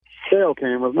trail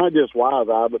cameras, not just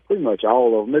Wise-Eye, but pretty much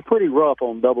all of them, they're pretty rough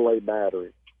on AA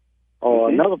batteries.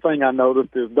 Another thing I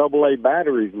noticed is AA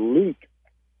batteries leak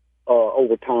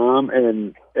over time,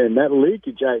 and that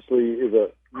leakage actually is a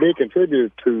big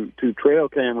contributor to trail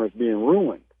cameras being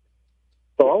ruined.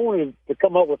 So I wanted to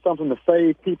come up with something to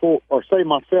save people, or save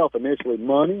myself initially,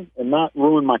 money and not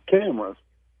ruin my cameras.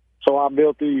 So I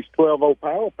built these 12-volt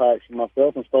power packs for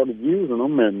myself and started using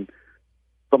them, and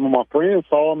some of my friends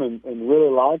saw them and really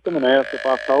liked them and asked if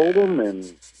I sold them, and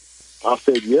I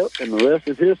said, yep, and the rest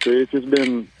is history. It's just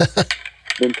been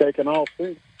taken off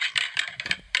since.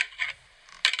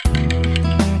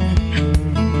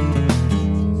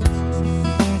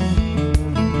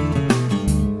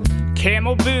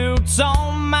 Camel boots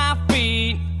on my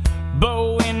feet,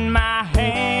 bow in my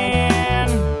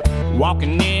hand,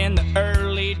 walking in the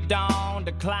early dawn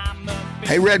to climb up.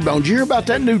 Hey, Redbone, did you hear about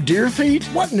that new deer feed?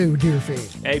 What new deer feed?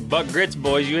 Hey, Buck Grits,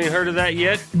 boys, you ain't heard of that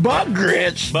yet? Buck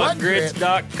Grits?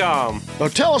 BuckGrits.com. Well,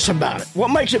 tell us about it. What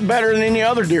makes it better than any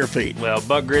other deer feed? Well,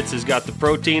 Buck Grits has got the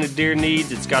protein a deer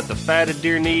needs, it's got the fat a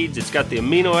deer needs, it's got the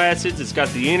amino acids, it's got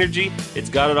the energy, it's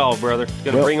got it all, brother. It's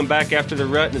going to bring them back after the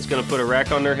rut, and it's going to put a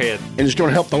rack on their head. And it's going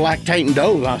to help the lactating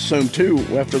does, I assume, too,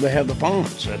 after they have the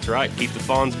fawns. That's right. Keep the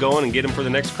fawns going and get them for the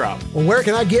next crop. Well, where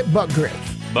can I get Buck Grits?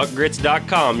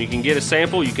 BuckGrits.com. You can get a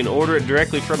sample, you can order it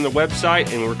directly from the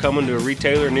website, and we're coming to a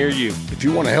retailer near you. If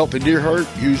you want a healthy deer herd,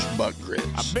 use Buck Grits.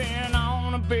 I've been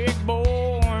on a big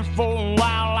boy for a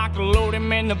while, I can load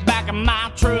him in the back of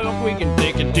my truck. We can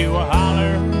take it to a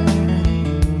holler,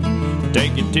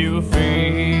 take it to a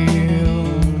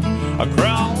field,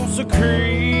 across a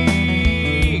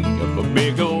creek, up a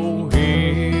big old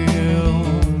hill.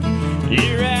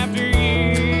 Year after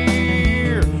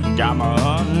year, got my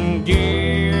hunting gear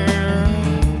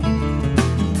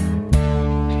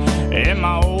and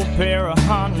my old pair of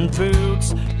hunting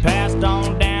boots, passed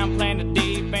on down, planted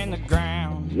deep in the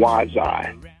ground.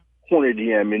 Wise-Eye,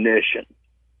 Hornady Ammunition,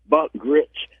 Buck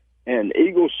Grits, and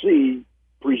Eagle Seed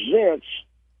presents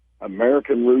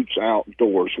American Roots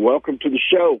Outdoors. Welcome to the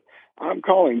show. I'm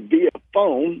calling via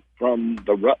phone from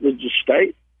the Rutledge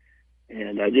Estate,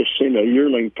 and I just seen a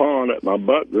yearling fawn at my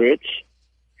Buck Grits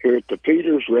here at the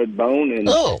Peters, Redbone. And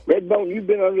Redbone, you've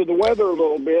been under the weather a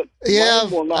little bit. Yeah,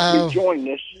 Mine will not be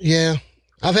joining us. Yeah,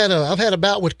 I've had a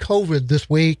bout with COVID this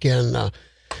week, and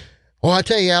well, I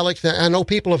tell you, Alex, I know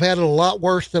people have had it a lot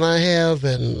worse than I have,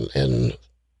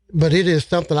 but it is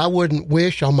something I wouldn't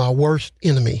wish on my worst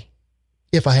enemy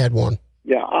if I had one.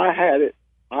 Yeah, I had it.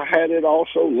 I had it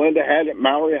also. Linda had it.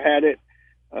 Mallory had it.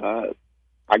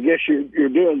 I guess you're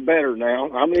doing better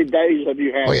now. How many days have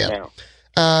you had it now?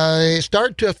 It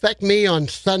started to affect me on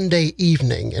Sunday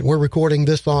evening, and we're recording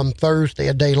this on Thursday,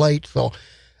 a day late. So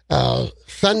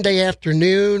Sunday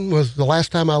afternoon was the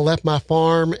last time I left my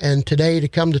farm, and today to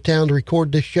come to town to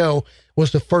record this show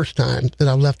was the first time that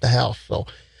I left the house. So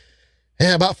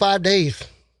yeah, about 5 days,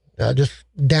 just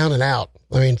down and out.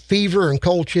 I mean, fever and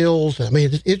cold chills. I mean,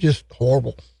 it's just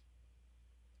horrible.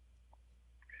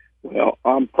 Well,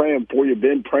 I'm praying for you,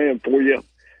 been praying for you.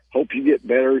 Hope you get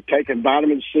better. Taking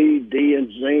vitamin C, D, and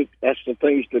zinc, that's the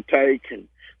things to take. And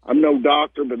I'm no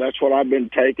doctor, but that's what I've been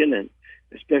taking, and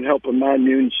it's been helping my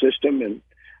immune system. And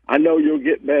I know you'll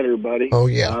get better, buddy. Oh,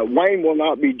 yeah. Wayne will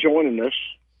not be joining us.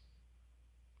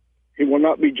 He will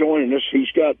not be joining us.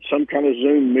 He's got some kind of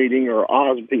Zoom meeting or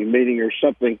OSB meeting or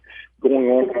something going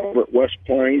on over at West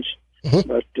Plains. Mm-hmm.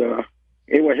 But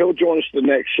anyway, he'll join us the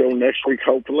next show next week,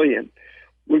 hopefully. And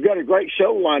we've got a great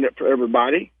show lined up for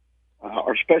everybody.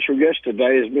 Our special guest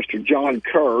today is Mr. John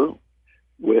Kerr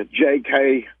with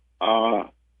JK R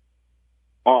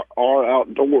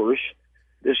Outdoors.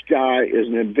 This guy is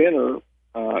an inventor,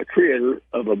 creator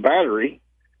of a battery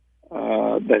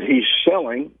that he's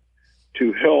selling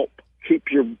to help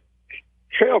keep your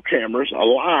trail cameras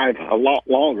alive a lot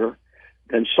longer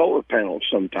than solar panels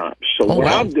sometimes. So what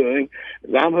I'm doing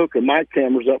is I'm hooking my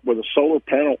cameras up with a solar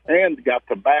panel and got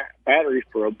the battery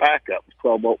for a backup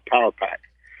 12-volt power pack.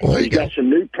 Well, he's got some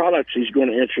new products he's going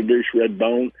to introduce,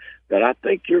 Redbone, that I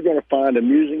think you're going to find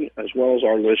amusing as well as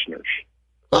our listeners.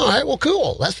 All right, well,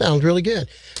 cool. That sounds really good.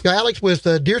 You know, Alex, with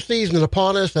deer season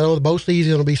upon us, I know the bow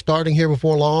season will be starting here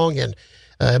before long, and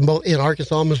in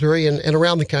Arkansas, Missouri, and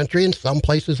around the country, and some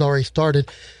places already started.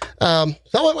 So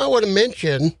I want to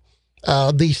mention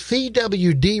the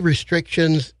CWD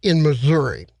restrictions in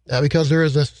Missouri, because there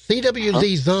is a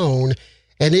CWD zone,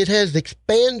 and it has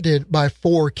expanded by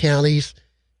 4 counties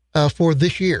for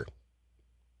this year.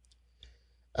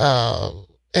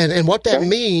 And what that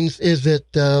means is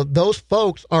that those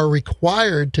folks are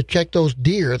required to check those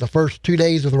deer the first 2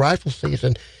 days of the rifle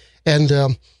season, and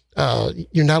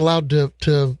you're not allowed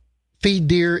to feed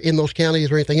deer in those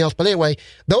counties or anything else. But anyway,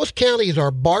 those counties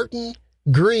are Barton,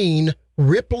 Greene,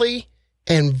 Ripley,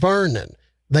 and Vernon.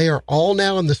 They are all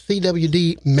now in the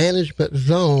CWD management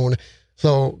zone.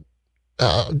 So,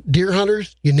 deer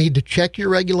hunters, you need to check your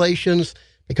regulations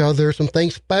because there are some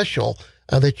things special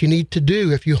that you need to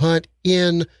do if you hunt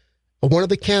in one of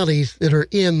the counties that are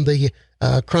in the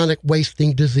chronic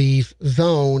wasting disease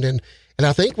zone. And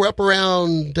I think we're up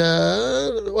around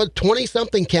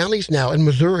 20-something counties now in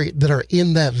Missouri that are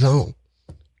in that zone.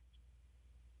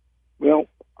 Well,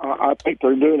 I think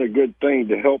they're doing a good thing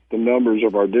to help the numbers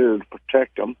of our deer to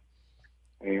protect them.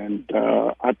 And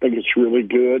I think it's really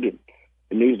good. And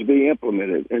it needs to be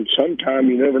implemented. And sometime,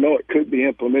 you never know, it could be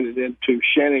implemented into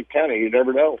Shannon County. You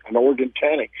never know, in Oregon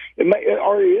County. It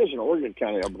already is in Oregon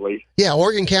County, I believe. Yeah,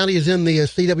 Oregon County is in the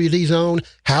CWD zone.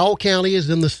 Howell County is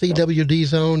in the CWD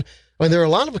zone. I mean, there are a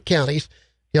lot of counties,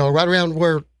 right around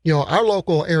where, our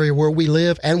local area where we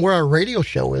live and where our radio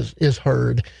show is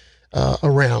heard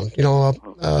around.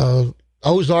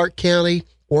 Ozark County,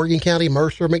 Oregon County,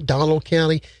 Mercer, McDonald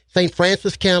County, St.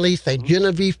 Francis County, St.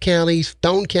 Genevieve County,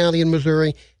 Stone County in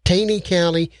Missouri, Taney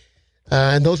County,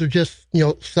 and those are just,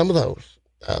 some of those.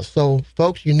 So,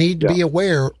 folks, you need to be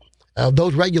aware of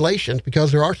those regulations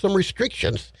because there are some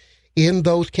restrictions in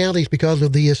those counties because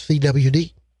of the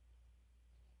CWD.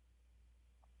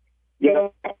 Yeah,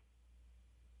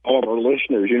 all of our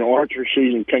listeners, archery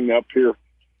season coming up here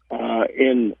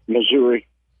in Missouri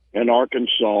and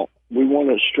Arkansas. We want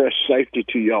to stress safety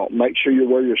to y'all. Make sure you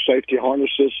wear your safety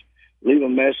harnesses. Leave a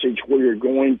message where you're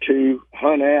going to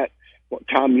hunt at, what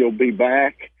time you'll be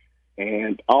back,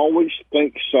 and always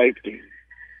think safety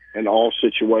in all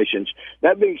situations.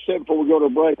 That being said, before we go to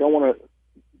break, I want to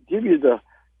give you the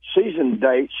season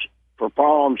dates for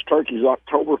firearms turkeys,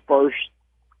 October 1st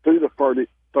through the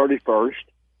 31st.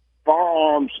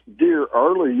 Firearms deer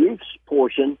early youth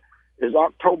portion is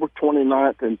October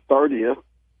 29th and 30th.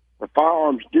 The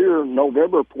firearms deer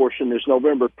November portion is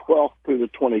November 12th through the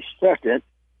 22nd.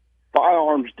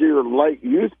 Firearms deer late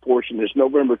youth portion is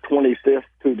November 25th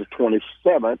through the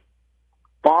 27th.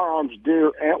 Firearms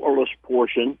deer antlerless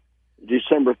portion,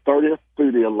 December 30th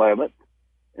through the 11th.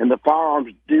 And the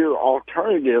firearms deer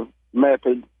alternative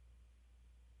method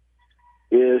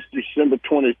is December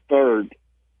 23rd.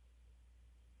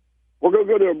 We're going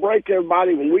to go to a break,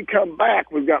 everybody. When we come back,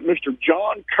 we've got Mr.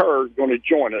 John Kerr going to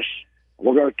join us.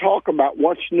 We're going to talk about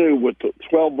what's new with the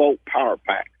 12-volt power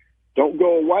pack. Don't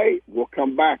go away. We'll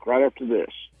come back right after this.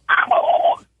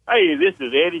 Hey, this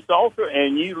is Eddie Salter,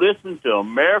 and you listen to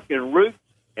American Roots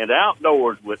and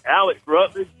Outdoors with Alex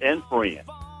Rutledge and friends.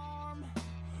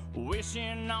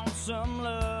 Wishing on some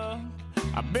love.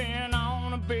 I've been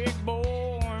on a big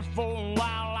bore for a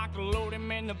while. I could load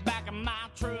him in the back of my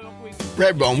truck.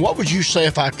 Redbone, what would you say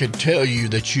if I could tell you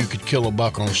that you could kill a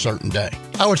buck on a certain day?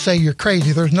 I would say you're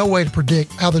crazy. There's no way to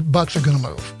predict how the bucks are going to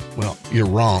move. Well, you're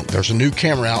wrong. There's a new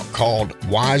camera out called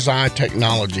Wise Eye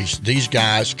Technologies. These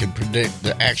guys can predict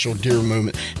the actual deer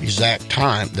movement, exact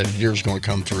time that a deer is going to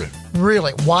come through.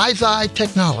 Really? Wise Eye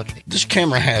Technology. This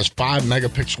camera has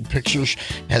 5-megapixel pictures,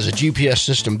 has a GPS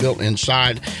system built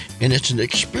inside, and it's an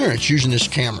experience using this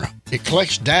camera. It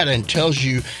collects data and tells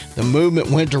you the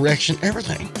movement, wind direction,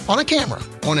 everything. On a camera?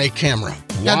 On a camera.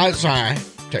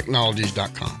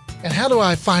 WiseEyeTechnologies.com. And how do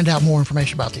I find out more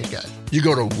information about these guys? You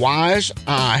go to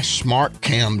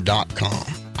WiseEyeSmartCam.com.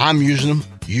 I'm using them.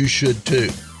 You should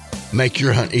too. Make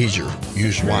your hunt easier.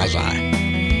 Use Wise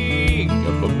Eye.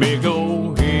 Up a big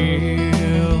old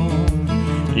hill,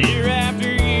 year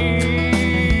after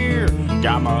year,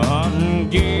 got my hunting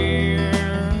gear.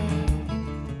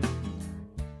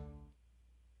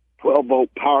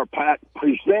 12-volt power pack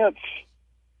presents.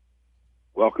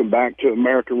 Welcome back to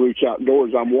American Roots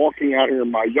Outdoors. I'm walking out here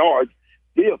in my yard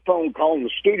via phone call in the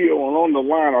studio, and on the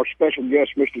line, our special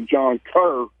guest, Mr. John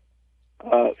Kerr.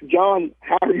 John,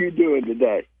 how are you doing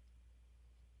today?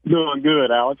 Doing good,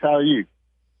 Alex. How are you?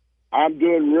 I'm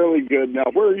doing really good. Now,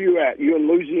 where are you at? You in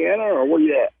Louisiana, or where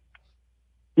you at?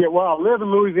 Yeah, well, I live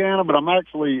in Louisiana, but I'm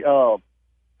actually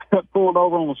pulled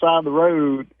over on the side of the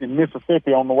road in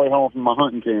Mississippi on the way home from my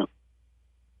hunting camp.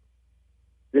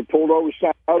 You pulled over the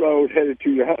side of the road, headed to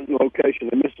your hunting location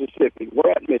in Mississippi.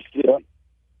 Where at Mississippi?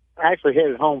 I actually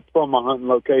headed home from my hunting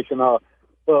location, a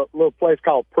little place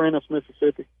called Prentice,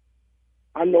 Mississippi.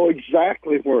 I know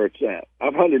exactly where it's at.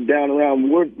 I've hunted down around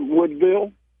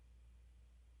Woodville.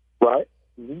 Right.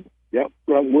 Mm-hmm. Yep,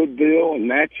 around Woodville and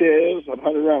Natchez. I've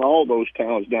hunted around all those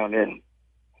towns down there.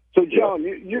 So, John,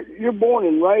 you're born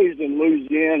and raised in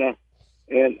Louisiana,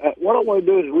 and what I want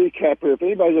to do is recap here. If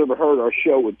anybody's ever heard our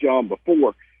show with John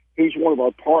before, he's one of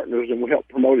our partners, and we help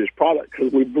promote his product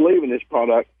because we believe in his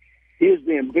product. He is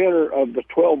the inventor of the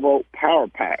 12-volt power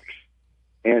packs.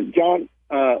 And, John,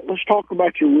 let's talk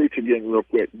about your roots again real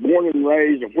quick. Born and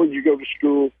raised, and where did you go to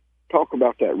school? Talk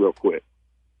about that real quick.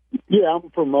 Yeah, I'm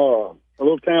from a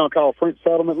little town called French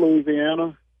Settlement,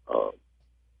 Louisiana.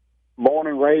 Born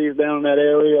and raised down in that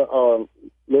area,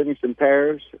 Livingston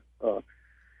Parish.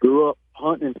 Grew up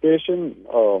hunting and fishing.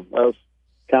 That was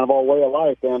kind of our way of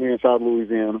life down here inside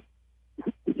Louisiana.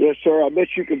 Yes, sir. I bet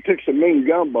you can pick some mean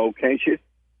gumbo, can't you?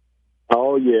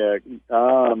 Oh, yeah.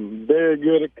 I'm very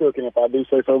good at cooking, if I do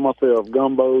say so myself.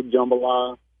 Gumbo,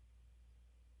 jambalaya.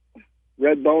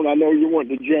 Redbone, I know you want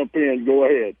to jump in. Go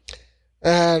ahead.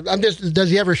 Does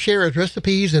he ever share his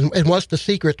recipes, and what's the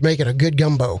secret to making a good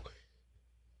gumbo?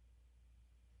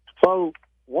 So,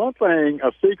 one thing,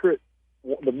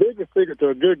 the biggest secret to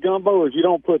a good gumbo is you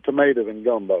don't put tomatoes in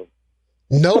gumbo.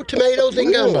 No tomatoes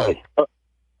in gumbo.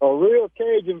 A real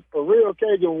Cajun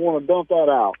will want to dump that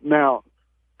out. Now,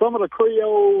 some of the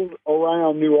Creoles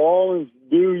around New Orleans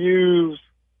do use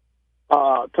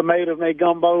tomatoes in their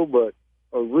gumbo, but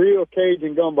a real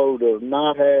Cajun gumbo does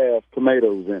not have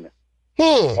tomatoes in it.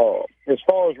 As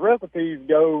far as recipes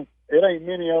go, it ain't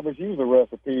many of us use a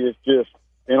recipe. It's just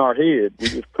in our head. We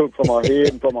just cook from our head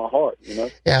and from our heart, you know?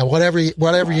 Yeah, whatever you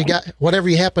got, whatever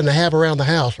you happen to have around the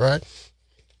house, right?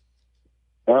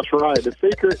 That's right. The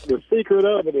secret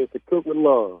of it is to cook with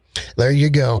love. There you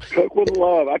go. Cook with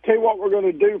love. I tell you what we're going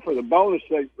to do for the bonus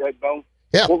segment, Redbone.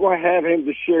 Yeah. We're going to have him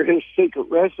to share his secret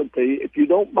recipe, if you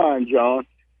don't mind, John,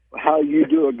 how you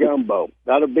do a gumbo.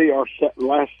 That'll be our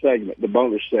last segment, the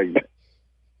bonus segment.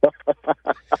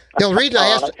 The reason I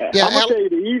asked, I'm going to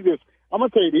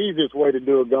tell you the easiest way to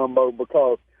do a gumbo,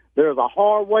 because there's a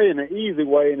hard way and an easy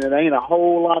way, and it ain't a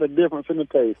whole lot of difference in the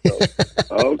taste. So.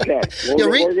 Okay.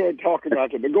 We're going to talk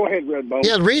about it, but go ahead, Redbone.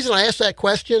 Yeah, the reason I asked that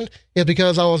question is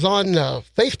because I was on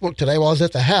Facebook today while I was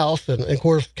at the house, and of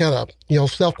course, kind of,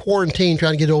 self-quarantine,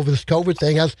 trying to get over this COVID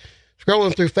thing. I was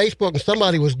scrolling through Facebook, and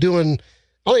somebody was doing,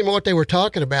 I don't even know what they were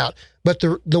talking about, but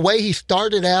the way he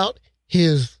started out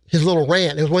his little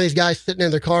rant, it was one of these guys sitting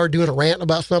in their car doing a rant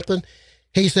about something.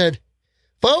 He said,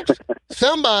 "Folks,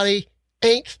 somebody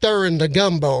ain't stirring the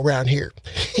gumbo around here."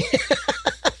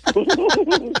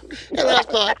 And I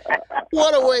thought,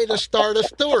 what a way to start a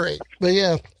story. But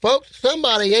yeah, folks,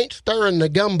 somebody ain't stirring the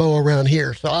gumbo around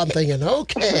here. So I'm thinking,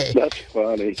 okay. That's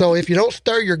funny. So if you don't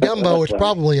stir your gumbo, it's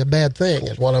probably a bad thing,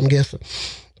 is what I'm guessing.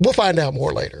 We'll find out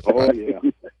more later. Oh, yeah.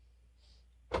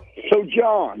 So,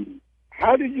 John,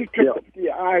 how did you come up with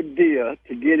the idea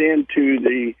to get into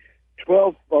the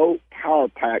 12-volt power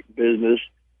pack business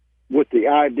with the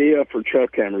idea for trail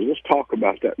cameras? Let's talk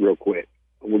about that real quick.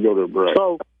 We'll go to a break.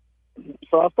 So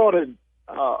I started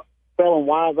selling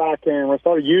Wise Eye cameras,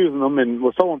 started using them, and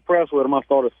was so impressed with them, I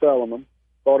started selling them.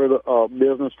 Started a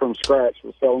business from scratch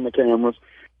with selling the cameras.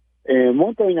 And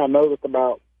one thing I noticed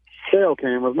about trail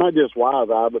cameras, not just Wise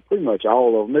Eye, but pretty much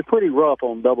all of them, they're pretty rough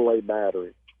on AA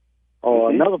batteries.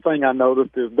 Another thing I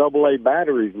noticed is AA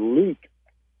batteries leak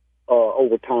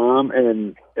over time,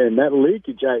 and that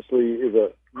leakage actually is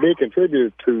a big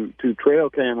contributor to trail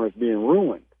cameras being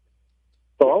ruined.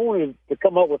 So I wanted to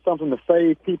come up with something to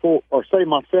save people, or save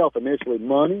myself initially,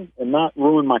 money and not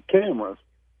ruin my cameras.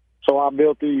 So I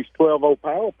built these 12-volt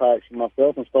power packs for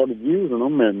myself and started using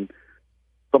them, and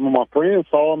some of my friends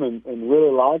saw them and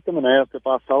really liked them and asked if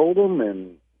I sold them,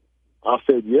 and I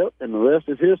said, yep, and the rest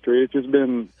is history. It's just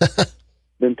been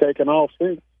taking off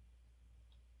since.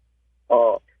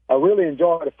 I really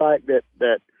enjoy the fact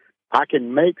that I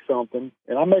can make something,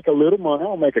 and I make a little money. I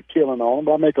don't make a killing on them,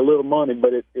 but I make a little money,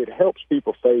 but it helps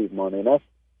people save money, and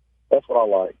that's what I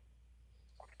like.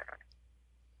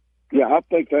 Yeah, I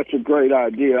think that's a great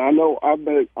idea. I know I'm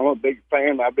a big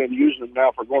fan. I've been using them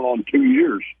now for going on 2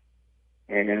 years.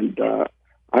 And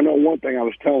I know one thing I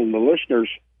was telling the listeners,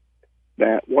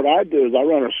 that what I do is I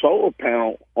run a solar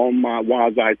panel on my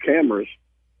Wise Eye cameras,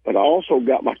 but I also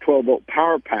got my 12-volt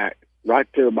power pack right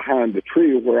there behind the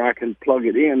tree where I can plug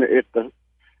it in if the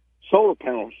solar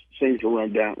panels seem to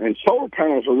run down. And solar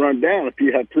panels will run down if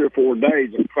you have 3 or 4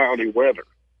 days of cloudy weather.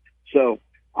 So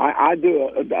I do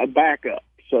a backup.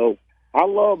 So I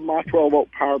love my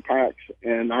 12-volt power packs,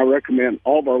 and I recommend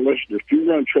all of our listeners, if you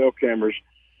run trail cameras,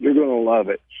 you're going to love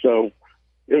it. So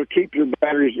it'll keep your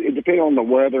batteries, depending on the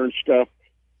weather and stuff,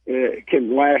 it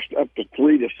can last up to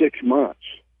 3 to 6 months,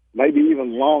 maybe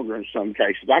even longer in some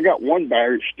cases. I got one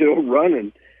battery still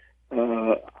running.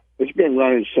 It's been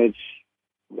running since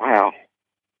I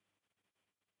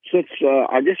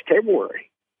guess February.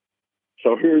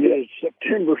 So here it is,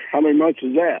 September. How many months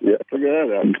is that? Yeah. Figure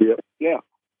that out. Yeah.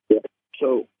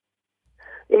 So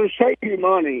it'll save you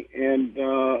money. And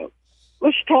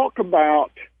let's talk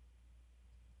about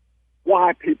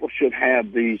why people should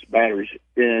have these batteries,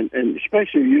 and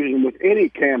especially using them with any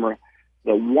camera.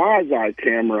 The Wise Eye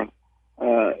camera,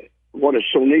 what is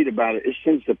so neat about it, it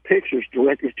sends the pictures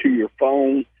directly to your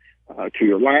phone, to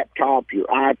your laptop, your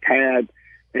iPad,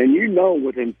 and you know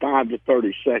within 5 to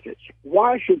 30 seconds.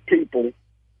 Why should people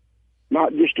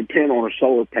not just depend on a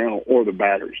solar panel or the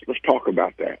batteries? Let's talk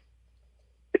about that.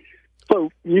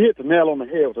 So you hit the nail on the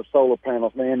head with the solar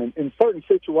panels, man. In certain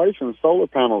situations, solar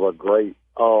panels are great.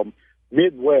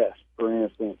 Midwest, for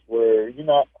instance, where you're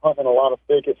not hunting a lot of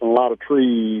thickets and a lot of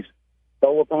trees,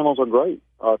 solar panels are great.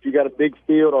 If you got a big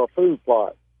field or a food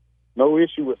plot, no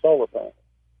issue with solar panels.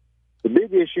 The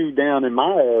big issue down in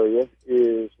my area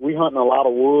is we hunting a lot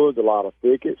of woods, a lot of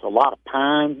thickets, a lot of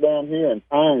pines down here, and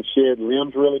pines shed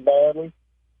limbs really badly.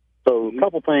 So a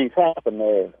couple things happen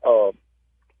there.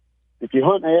 If you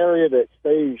hunt an area that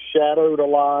stays shadowed a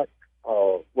lot,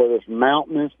 whether it's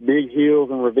mountainous, big hills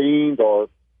and ravines, or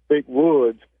thick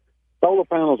woods, solar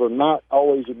panels are not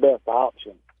always your best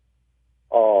option.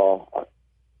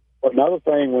 Another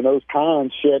thing, when those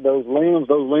pines shed those limbs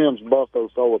bust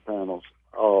those solar panels.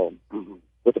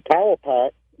 With the power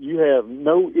pack, you have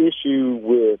no issue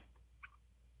with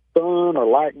sun or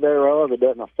lack thereof. It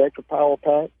doesn't affect the power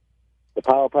pack. The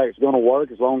power pack is going to work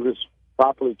as long as it's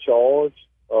properly charged.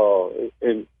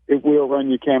 And it will run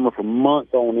your camera for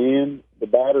months on end. The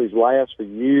batteries last for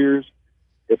years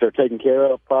if they're taken care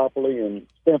of properly. And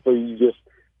simply,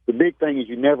 the big thing is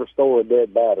you never store a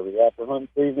dead battery. After hunting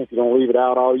season, if you don't leave it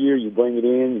out all year, you bring it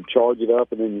in, you charge it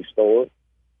up, and then you store it.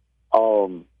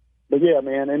 But yeah,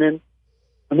 man, and then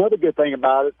another good thing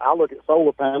about it, I look at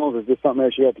solar panels as just something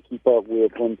else you have to keep up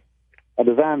with. When I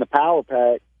designed the power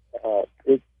pack,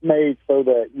 it's made so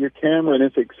that your camera and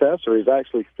its accessories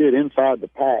actually fit inside the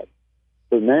pack.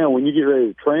 So now when you get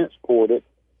ready to transport it,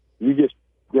 you just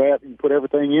you put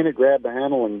everything in it, grab the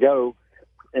handle, and go.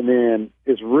 And then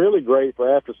it's really great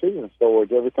for after-season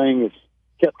storage. Everything is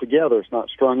kept together. It's not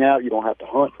strung out. You don't have to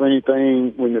hunt for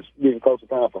anything. When it's getting close to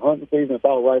time for hunting season, it's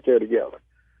all right there together.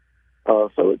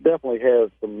 So it definitely has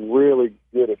some really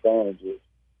good advantages.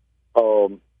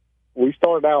 We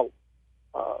started out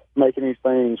making these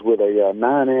things with a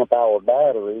 9-amp-hour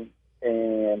battery,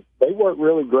 and they work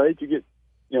really great. You get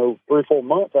 3 or 4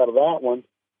 months out of that one.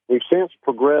 We've since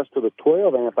progressed to the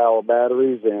 12-amp-hour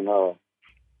batteries, and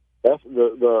that's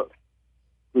the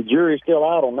jury's still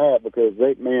out on that because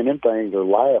them things are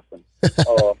lasting.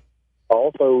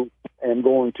 Also, am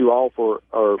going to offer,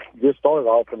 or just started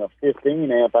offering, a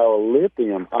 15-amp-hour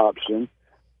lithium option.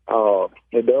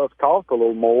 It does cost a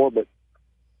little more, but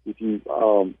if you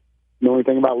know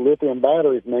anything about lithium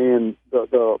batteries, man,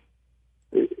 they're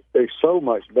so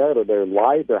much better. They're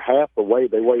light. They're half the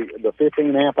weight. The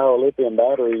 15-amp-hour lithium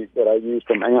battery that I use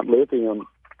from Amp Lithium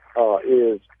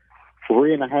is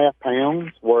 3.5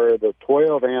 pounds, where the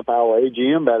 12-amp-hour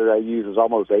AGM battery I use is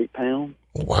almost 8 pounds.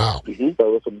 Wow.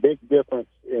 So it's a big difference,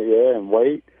 in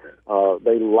weight.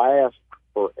 They last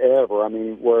forever. I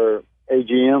mean, where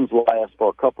AGMs last for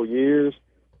a couple years,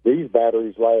 these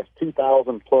batteries last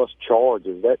 2,000 plus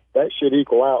charges. That should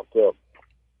equal out to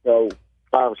 5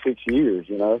 or 6 years.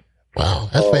 Wow,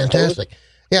 that's fantastic.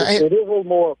 It is a little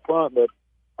more upfront, but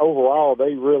overall,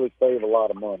 they really save a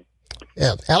lot of money.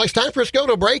 Yeah, Alex, time for us to go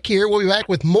to a break here. We'll be back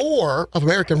with more of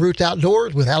American Roots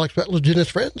Outdoors with Alex Rutledge and his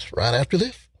friends right after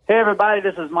this. Hey, everybody,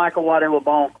 this is Michael Waddell,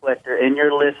 Bone Collector, and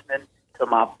you're listening to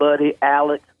my buddy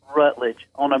Alex Rutledge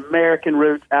on American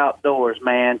Roots Outdoors,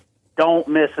 man. Don't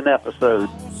miss an episode.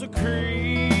 It's a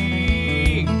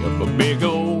creek up a big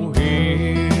old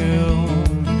hill.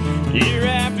 Year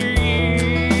after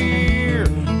year,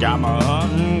 got my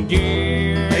hunting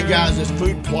gear. Hey guys, it's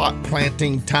food plot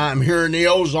planting time here in the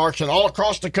Ozarks and all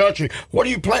across the country. What are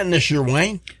you planting this year,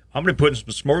 Wayne? I'm going to put some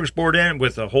smorgasbord in it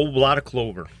with a whole lot of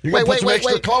clover. You're going to put some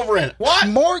extra clover in it. What?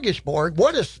 Smorgasbord?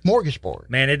 What is smorgasbord?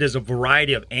 Man, it is a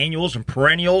variety of annuals and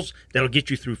perennials that'll get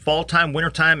you through fall time, winter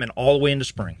time, and all the way into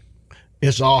spring.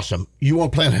 It's awesome. You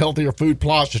want to plant healthier food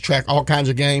plots to track all kinds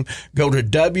of game? Go to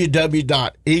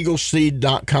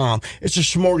www.eagleseed.com. It's a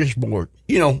smorgasbord.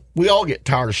 We all get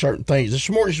tired of certain things. The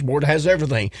smorgasbord has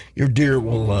everything. Your deer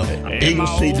will love it.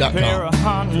 Eagleseed.com. Pair of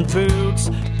hunting boots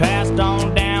passed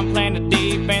on down, planted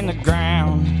deep in the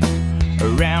ground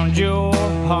around your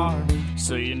heart,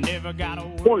 so you never gotta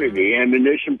worry. Quantity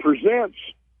Ammunition presents.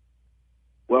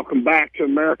 Welcome back to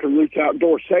American Roots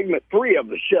Outdoor, segment 3 of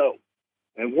the show.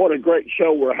 And what a great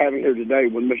show we're having here today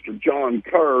with Mr. John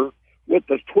Kerr with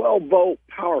the 12-volt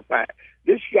power pack.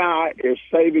 This guy is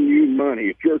saving you money.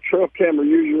 If you're a trail camera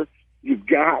user, you've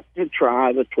got to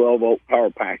try the 12-volt power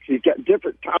packs. You've got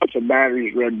different types of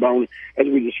batteries, Redbone, as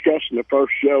we discussed in the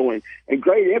first show, and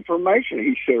great information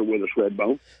he shared with us,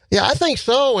 Redbone. Yeah, I think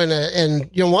so. And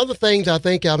you know, one of the things I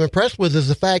think I'm impressed with is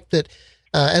the fact that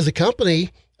as a company,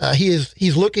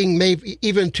 he's looking maybe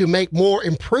even to make more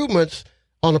improvements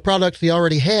on the products he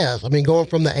already has. I mean, going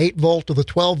from the 8-volt to the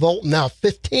 12-volt, now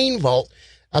 15-volt.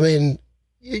 I mean,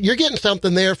 you're getting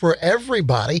something there for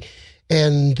everybody.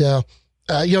 And, you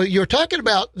know, you're talking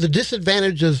about the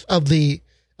disadvantages of the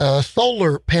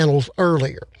solar panels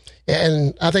earlier.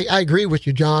 And I think I agree with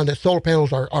you, John, that solar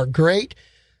panels are great.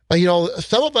 But, you know,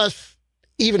 some of us,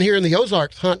 even here in the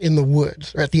Ozarks, hunt in the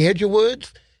woods or at the edge of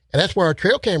woods. And that's where our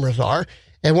trail cameras are.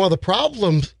 And one of the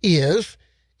problems is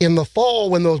in the fall,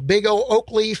 when those big old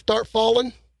oak leaves start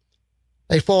falling,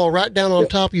 they fall right down on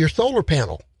top of your solar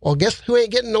panel. Well, guess who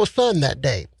ain't getting no sun that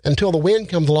day until the wind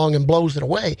comes along and blows it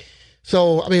away?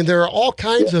 So, I mean, there are all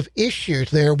kinds of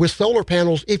issues there with solar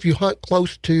panels if you hunt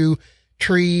close to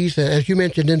trees, as you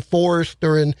mentioned, in forests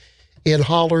or in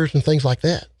hollers and things like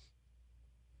that.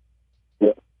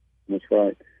 Yeah, that's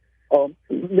right.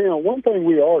 Now, one thing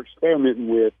we are experimenting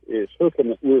with is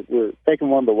hooking it. We're taking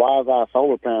one of the Wi-Fi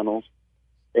solar panels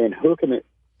and hooking it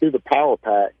to the power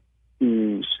pack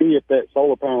to see if that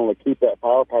solar panel will keep that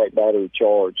power pack battery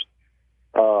charged.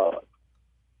 Kind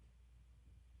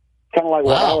of like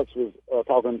what Alex was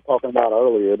talking about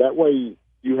earlier. That way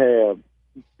you have,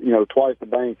 you know, twice the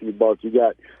bang for your buck.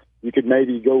 You could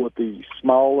maybe go with the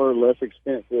smaller, less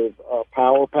expensive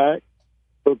power pack,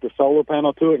 hook the solar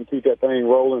panel to it, and keep that thing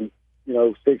rolling, you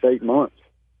know, 6-8 months.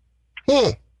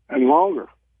 And longer.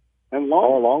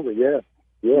 Or longer, yeah.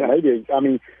 Yeah, maybe. I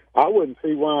mean, I wouldn't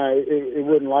see why it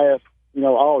wouldn't last, you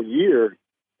know, all year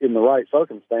in the right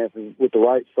circumstances with the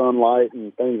right sunlight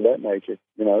and things of that nature,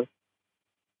 you know.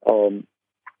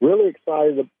 Really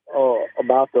excited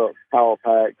about the power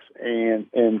packs and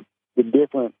the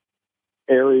different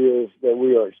areas that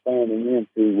we are expanding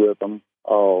into with them.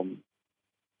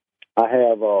 I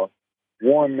have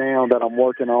one now that I'm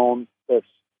working on that's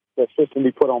just going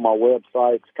to be put on my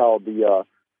website. It's called the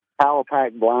Power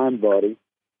Pack Blind Buddy.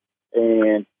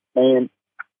 And, man,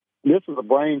 this is a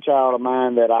brainchild of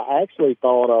mine that I actually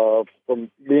thought of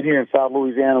from being here in South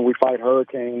Louisiana. We fight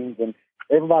hurricanes, and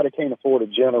everybody can't afford a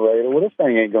generator. Well, this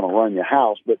thing ain't going to run your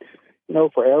house, but, you know,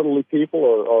 for elderly people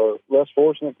or less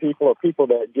fortunate people or people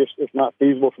that just it's not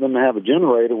feasible for them to have a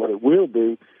generator, what it will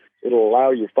do, it'll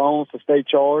allow your phones to stay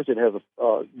charged. It has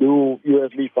a dual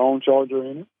USB phone charger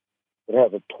in it. It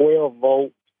has a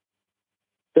 12-volt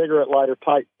cigarette lighter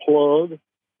type plug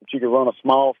that you can run a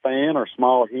small fan or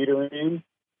small heater in.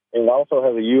 And it also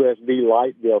has a USB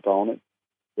light built on it.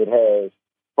 It has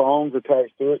prongs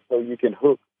attached to it, so you can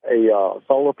hook a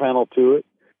solar panel to it,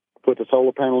 put the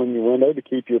solar panel in your window to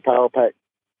keep your power pack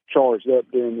charged up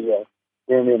during the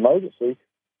emergency.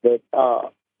 But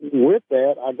with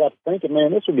that, I got to thinking,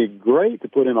 man, this would be great to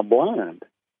put in a blind.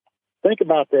 Think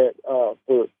about that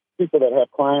for people that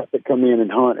have clients that come in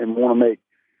and hunt and want to make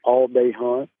all-day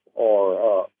hunts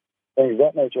or things of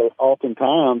that nature.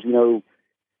 Oftentimes, you know,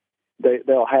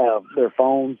 they'll have their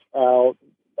phones out,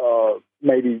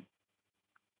 maybe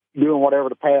doing whatever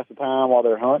to pass the time while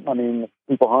they're hunting. I mean,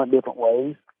 people hunt different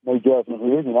ways. No judgment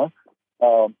here, you know.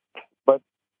 But,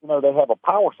 you know, they have a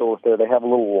power source there. They have a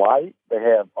little light. They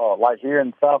have, like here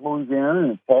in South Louisiana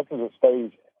and Texas, it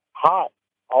stays hot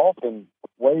often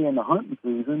way in the hunting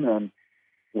season. And,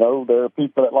 you know, there are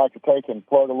people that like to take and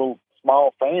plug a little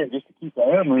small fan just to keep the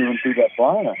air moving through that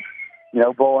blind. You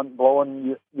know,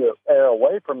 blowing your air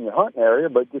away from your hunting area,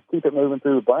 but just keep it moving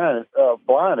through the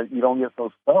blind. You don't get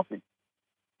so stuffy.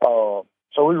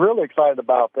 So we're really excited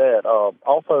about that.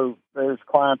 Also, there's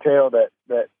clientele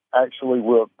that actually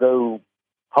will go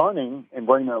hunting and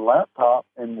bring their laptop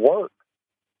and work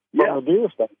from the deer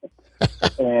stand.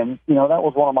 And, you know, that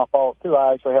was one of my faults, too.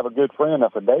 I actually have a good friend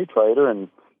that's a day trader, and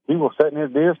he will sit in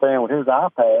his deer stand with his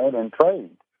iPad and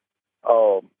trade.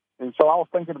 And so I was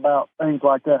thinking about things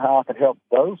like that, how I could help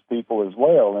those people as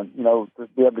well, and, you know, to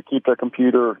be able to keep their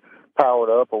computer powered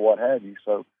up or what have you.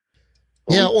 So,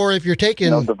 yeah, or if you're taking,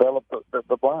 you know, develop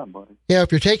the blind buddy. Yeah,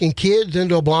 if you're taking kids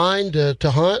into a blind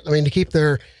to hunt, I mean, to keep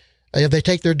if they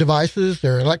take their devices,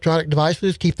 their electronic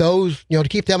devices, keep those, you know, to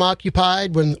keep them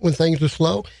occupied when things are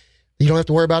slow. You don't have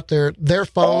to worry about their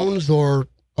phones or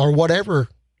whatever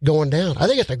going down. I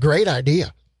think it's a great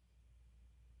idea.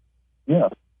 Yeah.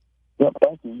 Yep,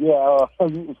 thank you. Yeah,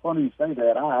 it's funny you say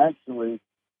that. I actually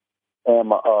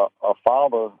am a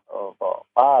father of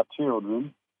 5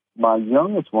 children. My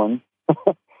youngest one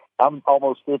I'm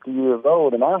almost 50 years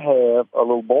old, and I have a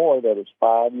little boy that is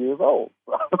 5 years old.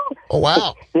 Oh,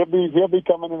 wow. He'll be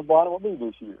coming in the blind with me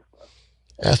this year.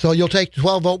 So you'll take the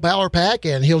 12-volt power pack,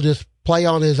 and he'll just play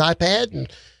on his iPad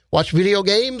and watch video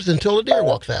games until a deer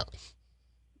walks out.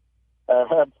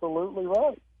 Absolutely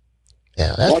right.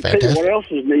 Yeah, that's I'll fantastic. tell you what else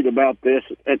is neat about this,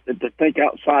 to think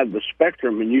outside the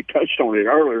spectrum, and you touched on it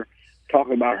earlier,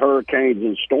 talking about hurricanes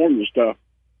and storms and stuff.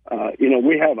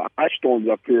 We have ice storms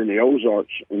up here in the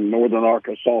Ozarks in northern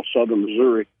Arkansas, southern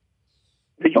Missouri.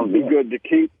 These would be good to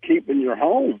keep in your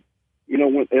home,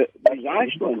 with these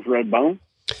ice storms, Redbone.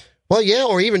 Well, yeah,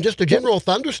 or even just a general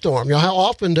thunderstorm. How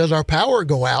often does our power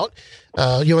go out,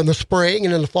 in the spring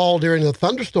and in the fall during the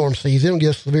thunderstorm season? Get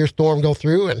a severe storm go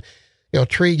through and, a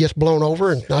tree gets blown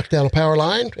over and knocks down a power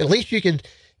line. At least you could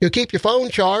keep your phone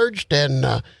charged, and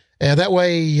that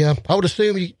way I would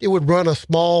assume it would run a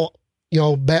small,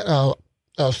 a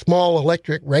small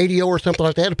electric radio or something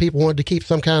like that if people wanted to keep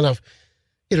some kind of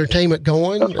entertainment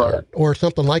going or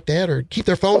something like that, or keep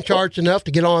their phone charged enough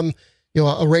to get on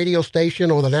a radio station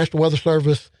or the National Weather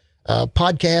Service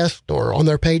podcast or on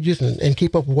their pages and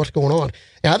keep up with what's going on.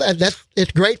 Yeah,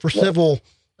 it's great for civil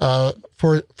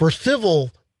for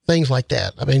civil things like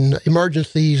that. I mean,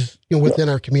 emergencies within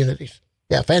our communities.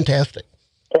 Yeah, fantastic.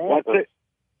 Well,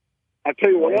 I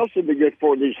tell you what else would be good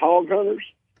for these hog hunters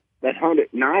that hunt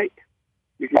at night.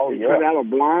 You can cut out a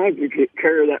blind. You can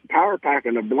carry that power pack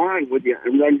in a blind with you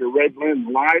and run your red lens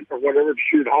light or whatever to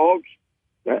shoot hogs.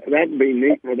 That'd be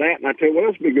neat for that. And I tell you what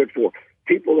else would be good for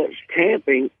people that's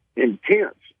camping in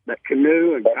tents, that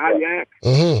canoe and kayak.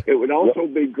 Mm-hmm. It would also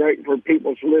be great for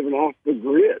people that's living off the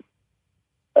grid.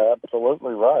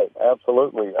 Absolutely right.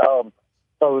 Absolutely.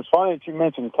 So it's funny that you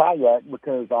mentioned kayak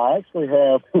because I actually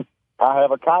have a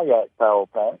kayak power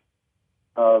pack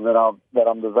that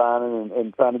I'm designing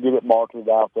and trying to get it marketed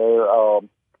out there.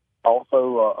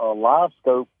 Also, a live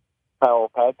scope power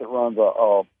pack that runs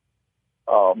a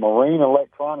marine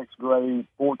electronics grade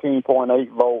 14.8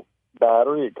 volt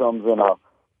battery. It comes in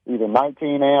either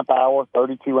 19 amp hour,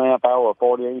 32 amp hour, or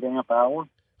 48 amp hour.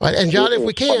 Right. And John, if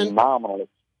we can, phenomenal.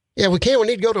 Yeah, we can. We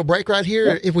need to go to a break right here.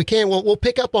 Yeah. If we can, we'll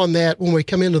pick up on that when we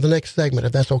come into the next segment,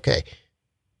 if that's okay.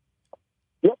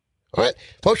 Yep. All right.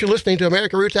 Folks, you're listening to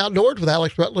American Roots Outdoors with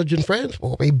Alex Rutledge and friends.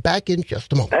 We'll be back in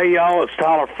just a moment. Hey, y'all, it's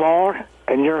Tyler Farr,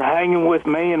 and you're hanging with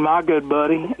me and my good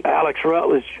buddy, Alex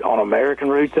Rutledge, on American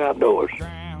Roots Outdoors.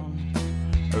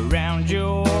 Around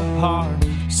your heart,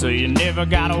 so you never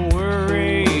gotta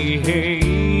worry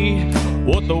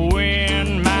what the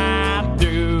wind might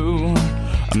do.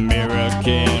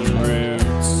 American Roots.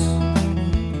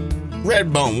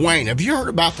 Redbone, Wayne, have you heard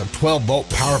about the 12-volt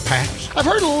power packs? I've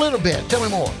heard a little bit. Tell me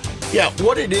more. Yeah,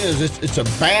 what it is, it's a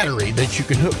battery that you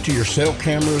can hook to your cell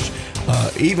cameras,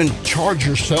 even charge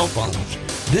your cell phones.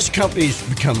 This company's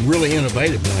become really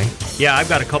innovative, Wayne. Yeah, I've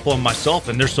got a couple of them myself,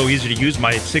 and they're so easy to use.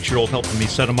 My 6-year-old helping me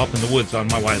set them up in the woods on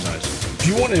my Wise Eyes. If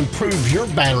you want to improve your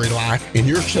battery life in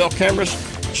your cell cameras,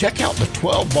 check out the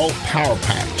 12-volt power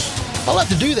packs. I'll have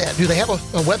to do that. Do they have a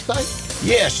website?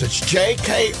 Yes, it's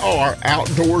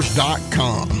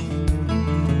jkroutdoors.com.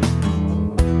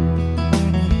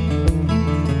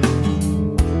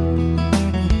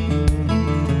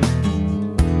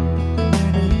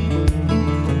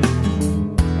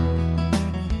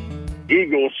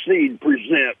 Eagle Seed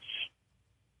presents.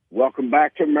 Welcome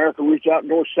back to American Roots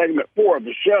Outdoors, segment 4 of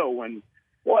the show. And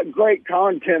what great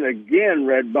content again,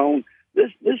 Redbone. This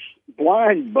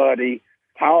Blind Buddy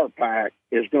power pack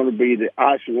is going to be the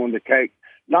icing on the cake,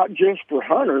 not just for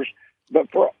hunters, but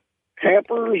for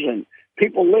campers and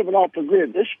people living off the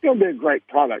grid. This is going to be a great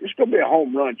product. It's going to be a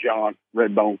home run, John,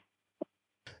 Redbone.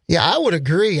 Yeah, I would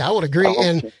agree.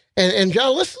 And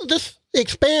John, let's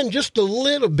expand just a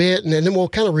little bit, and then we'll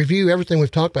kind of review everything we've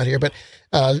talked about here. But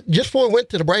just before we went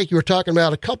to the break, you were talking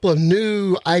about a couple of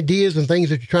new ideas and things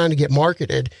that you're trying to get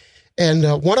marketed. And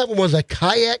one of them was a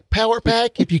kayak power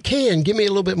pack. If you can, give me a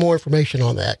little bit more information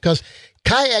on that, because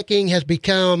kayaking has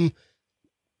become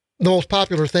the most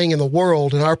popular thing in the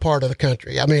world in our part of the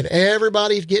country. I mean,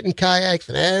 everybody's getting kayaks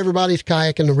and everybody's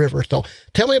kayaking the river. So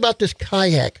tell me about this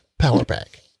kayak power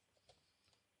pack.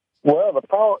 Well,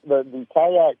 the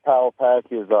kayak power pack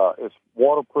is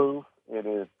waterproof. It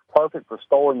is perfect for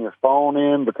storing your phone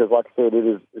in because, like I said, it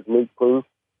is leak proof.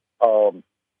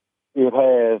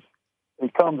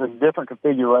 It comes in different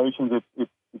configurations. If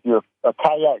you're a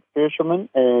kayak fisherman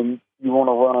and you want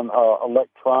to run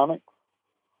electronics,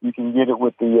 you can get it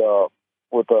with the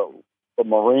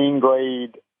marine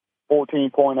grade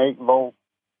 14.8 volt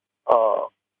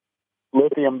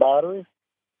lithium batteries.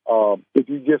 If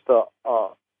you just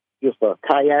just a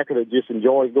kayaker that just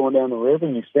enjoys going down the river,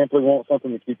 and you simply want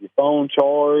something to keep your phone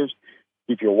charged,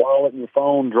 keep your wallet and your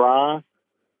phone dry,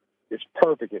 it's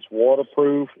perfect. It's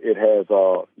waterproof. It has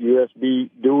dual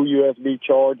USB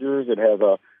chargers. It has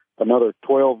another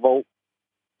 12-volt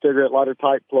cigarette lighter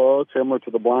type plug, similar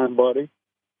to the Blind Buddy.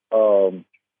 And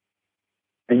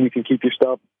you can keep your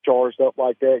stuff charged up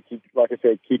like that. Like I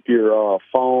said, keep your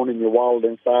phone and your wallet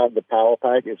inside the power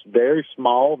pack. It's very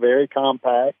small, very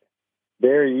compact,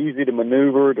 very easy to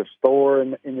maneuver, to store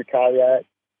in your kayak.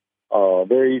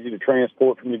 Very easy to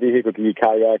transport from your vehicle to your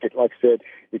kayak. Like I said,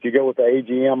 if you go with the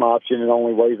AGM option, it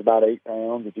only weighs about 8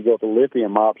 pounds. If you go with the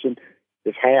lithium option,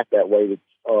 it's half that weight. It's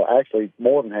actually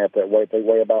more than half that weight. They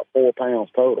weigh about 4 pounds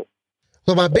total.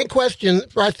 So my big question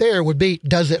right there would be,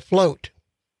 does it float?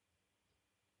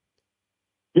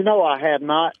 I have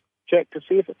not checked to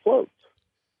see if it floats.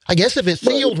 I guess if it's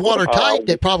sealed watertight,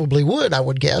 it probably would, I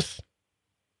would guess.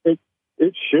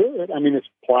 It should. I mean, it's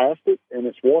plastic and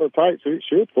it's watertight, so it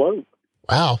should float.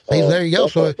 Wow. See, there you go.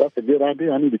 That's a good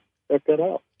idea. I need to check that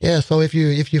out. Yeah. So if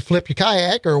you flip your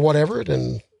kayak or whatever,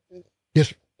 then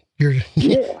just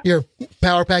your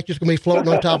power pack just gonna be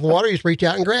floating on top of the water. You just reach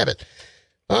out and grab it.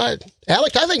 All right,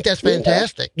 Alex, I think that's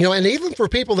fantastic. And even for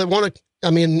people that want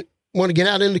to get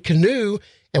out in the canoe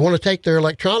and want to take their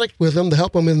electronics with them to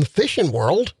help them in the fishing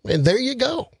world, and there you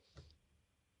go.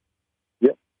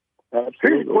 Yep.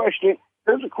 Absolutely.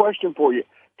 Here's a question for you.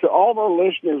 To all of our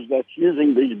listeners that's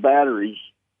using these batteries,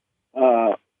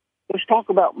 let's talk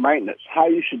about maintenance, how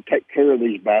you should take care of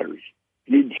these batteries.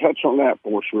 You need to touch on that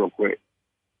for us real quick.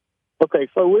 Okay,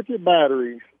 so with your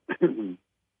batteries,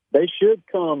 they should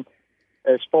come,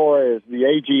 as far as the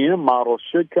AGM model,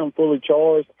 should come fully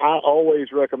charged. I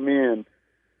always recommend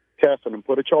testing them.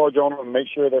 Put a charge on them and make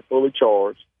sure they're fully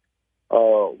charged.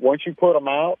 Once you put them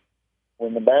out,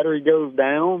 when the battery goes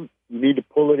down, you need to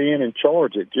pull it in and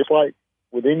charge it. Just like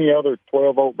with any other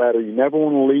 12-volt battery, you never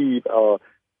want to leave a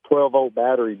 12-volt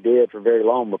battery dead for very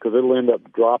long because it'll end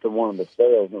up dropping one of the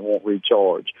cells and it won't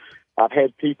recharge. I've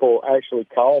had people actually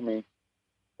call me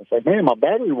and say, man, my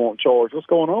battery won't charge. What's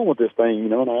going on with this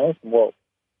thing? And I asked them, well,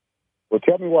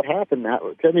 tell me what happened.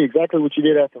 Tell me exactly what you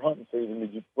did after hunting season.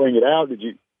 Did you bring it out? Did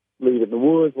you leave it in the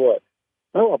woods? What?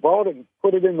 No, I brought it and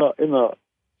put it in the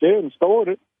shed and stored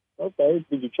it. Okay,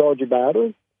 did you charge your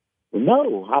battery? Well,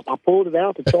 no, I pulled it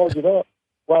out to charge it up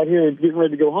right here and getting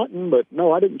ready to go hunting, but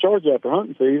no, I didn't charge it after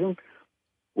hunting season.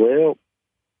 Well,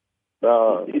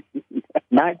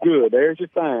 not good. There's your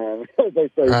sign, as they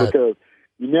say, because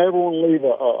you never want to leave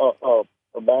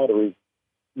a battery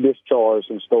discharged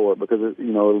and store it because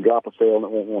it'll drop a cell and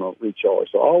it won't want to recharge.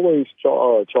 So always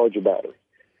charge your battery,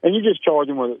 and you just charge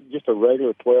them with just a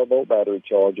regular 12-volt battery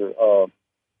charger.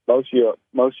 Most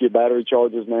of your battery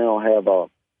chargers now have a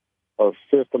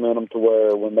system in them to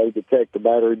where when they detect the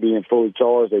battery being fully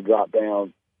charged, they drop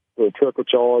down to a trickle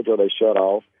charge or they shut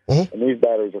off. Mm-hmm. And these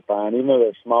batteries are fine. Even though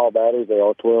they're small batteries, they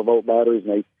are 12-volt batteries,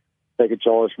 and they take a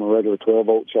charge from a regular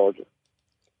 12-volt charger.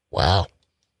 Wow.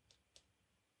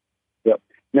 Yep.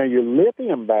 Now, your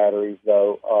lithium batteries,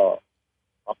 though,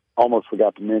 I almost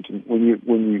forgot to mention, when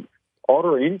you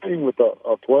order anything with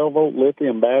a 12-volt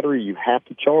lithium battery, you have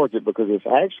to charge it because it's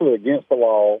actually against the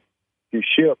law to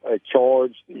ship a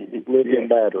charged lithium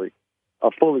battery,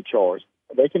 fully charged.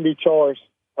 They can be charged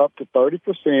up to 30%,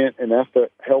 and that's to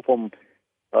help them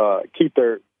keep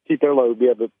their load, be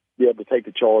able to take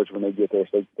the charge when they get there,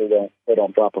 so they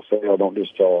don't drop a cell, don't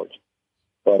discharge.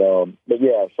 But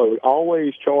yeah, so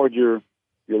always charge your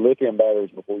lithium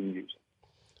batteries before you use them.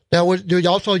 Now, do you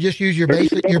also just use your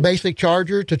basic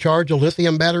charger to charge a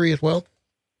lithium battery as well?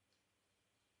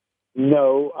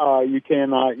 No, you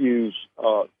cannot use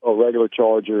a regular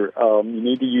charger. You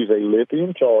need to use a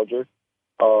lithium charger.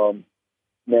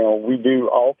 Now, we do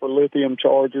offer lithium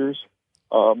chargers,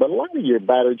 but a lot of your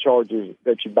battery chargers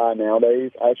that you buy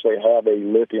nowadays actually have a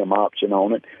lithium option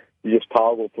on it. You just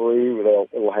toggle through;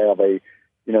 it'll have a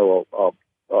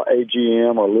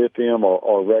AGM or lithium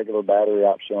or regular battery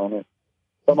option on it.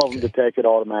 Some of them detect it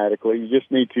automatically. You just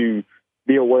need to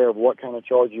be aware of what kind of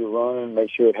charger you're running, make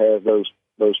sure it has those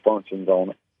functions on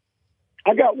it.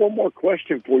 I got one more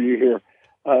question for you here.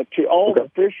 To all the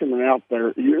fishermen out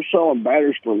there, you're selling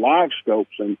batteries for live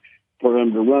scopes and for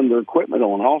them to run their equipment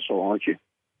on also, aren't you?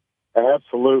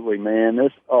 Absolutely, man.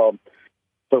 This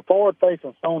so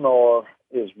forward-facing sonar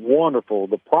is wonderful.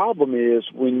 The problem is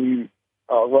when you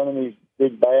running these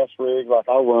big bass rigs like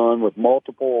I run with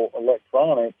multiple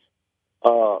electronics,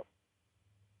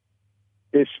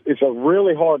 it's a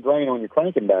really hard drain on your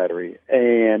cranking battery,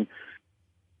 and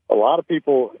a lot of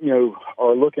people,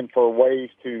 are looking for ways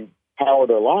to power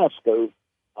their live scope.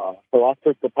 So I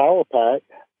took the power pack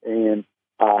and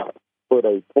I put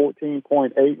a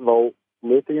 14.8 volt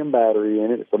lithium battery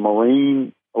in it. It's a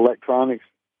marine electronics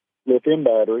lithium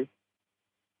battery.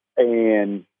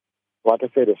 And like I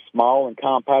said, it's small and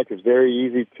compact. It's very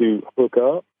easy to hook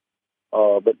up.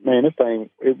 But man, this thing,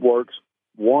 it works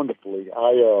wonderfully.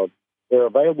 They're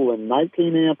available in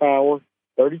 19 amp hour,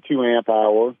 32 amp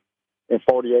hour, and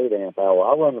 48 amp hour.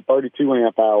 I run the 32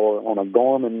 amp hour on a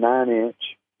Garmin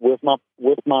 9-inch with my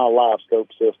live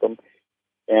scope system.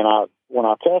 And when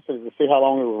I tested it to see how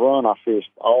long it would run, I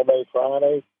fished all day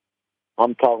Friday.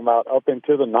 I'm talking about up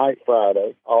into the night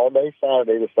Friday, all day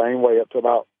Saturday, the same way up to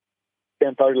about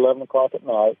 10:30, 11 o'clock at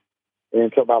night, and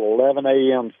until about 11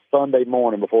 a.m. Sunday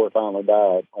morning before it finally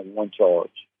died on one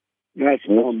charge. That's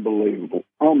unbelievable.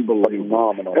 Unbelievable.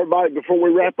 Phenomenal. Everybody, before we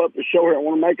wrap up the show here, I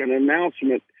want to make an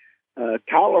announcement.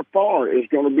 Tyler Farr is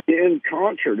going to be in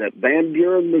concert at Van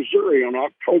Buren, Missouri on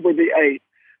October the 8th.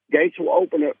 Gates will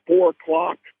open at 4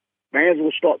 o'clock. Bands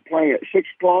will start playing at 6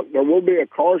 o'clock. There will be a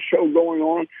car show going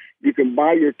on. You can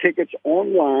buy your tickets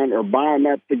online or buy them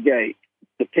at the gate.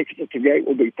 The tickets at the gate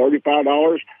will be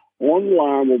 $35.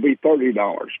 Online will be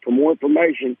 $30. For more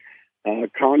information,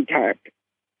 contact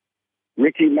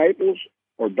Ricky Maples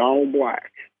or Donald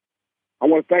Black. I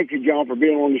want to thank you, John, for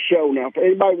being on the show. Now, if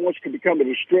anybody wants to become a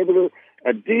distributor,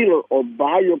 a dealer, or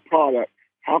buy your product,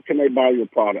 how can they buy your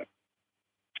product?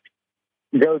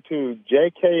 Go to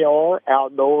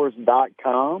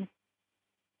jkroutdoors.com.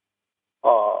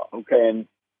 Okay. And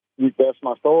that's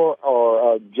my store,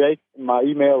 or my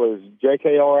email is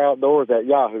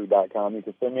jkroutdoors@yahoo.com. You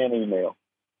can send me an email.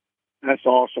 That's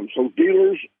awesome. So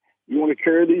dealers, you want to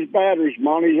carry these batteries,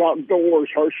 Monty's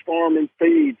Outdoors, Hirsch Farm and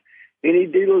Feed. Any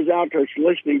dealers out there that's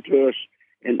listening to us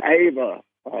in Ava,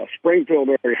 Springfield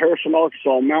area, Harrison,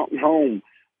 Arkansas, Mountain Home,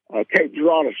 Cape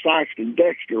Girardeau, Sykeston,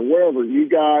 Dexter, wherever, you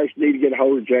guys need to get a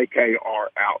hold of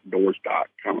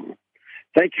jkroutdoors.com.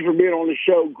 Thank you for being on the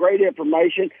show. Great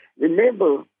information.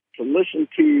 Remember to listen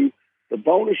to the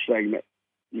bonus segment.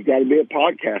 You got to be a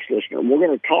podcast listener. We're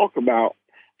going to talk about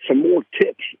some more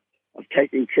tips of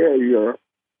taking care of your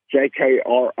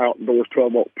JKR Outdoors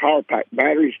 12-volt power pack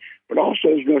batteries, but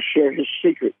also he's going to share his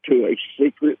secret to a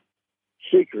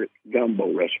secret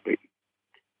gumbo recipe.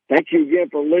 Thank you again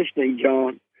for listening,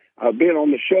 John. Being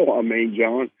on the show,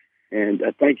 John. And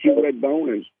thank you,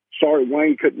 Redbone. And sorry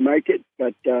Wayne couldn't make it,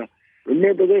 but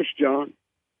remember this, John.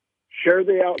 Share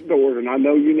the outdoors, and I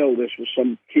know you know this, with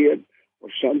some kid or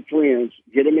some friends.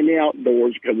 Get them in the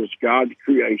outdoors because it's God's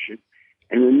creation.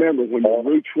 And remember, when your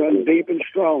roots run deep and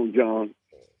strong, John,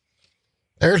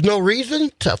 there's no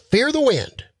reason to fear the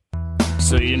wind.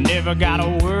 So you never gotta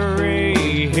worry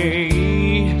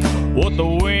what the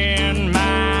wind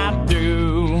might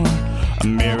do.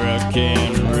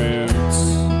 American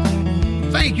Roots.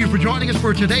 Thank you for joining us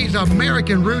for today's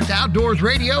American Roots Outdoors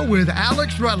Radio with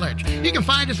Alex Rutledge. You can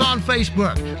find us on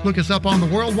Facebook. Look us up on the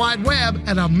World Wide Web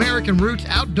at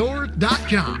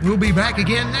AmericanRootsOutdoors.com. We'll be back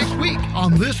again next week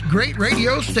on this great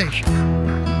radio station.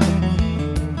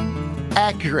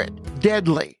 Accurate,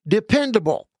 deadly,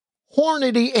 dependable,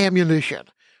 Hornady ammunition.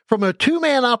 From a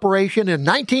two-man operation in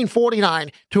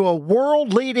 1949 to a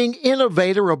world-leading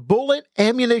innovator of bullet,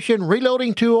 ammunition,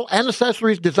 reloading tool, and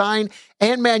accessories design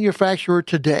and manufacturer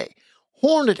today.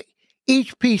 Hornady.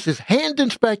 Each piece is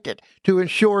hand-inspected to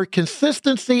ensure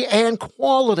consistency and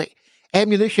quality.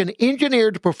 Ammunition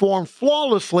engineered to perform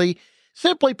flawlessly.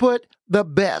 Simply put, the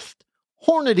best.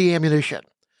 Hornady ammunition.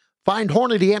 Find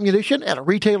Hornady ammunition at a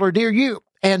retailer near you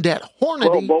and at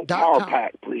Hornady.com. 12-volt Power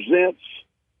Pack presents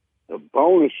the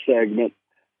bonus segment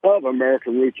of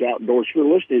American Roots Outdoors. If you're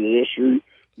listening to this, you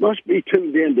must be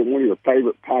tuned in to one of your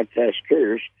favorite podcast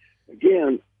carriers.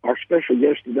 Again, our special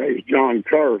guest today is John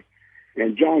Kerr,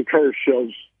 and John Kerr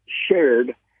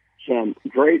shared some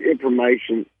great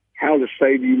information, how to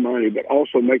save you money, but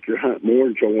also make your hunt more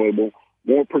enjoyable,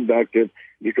 more productive.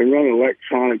 You can run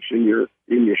electronics in your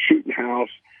shooting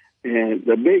house. And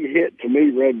the big hit to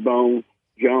me, Redbone,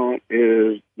 John,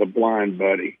 is the Blind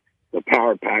Buddy, the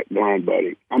Power Pack Blind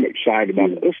Buddy. I'm excited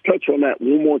about it. Let's touch on that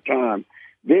one more time.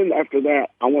 Then after that,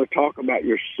 I want to talk about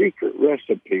your secret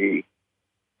recipe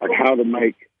of how to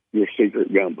make your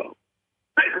secret gumbo.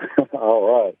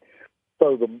 All right.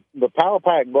 So the Power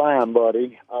Pack Blind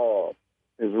Buddy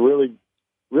is really,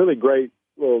 really great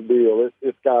little deal.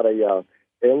 It's got a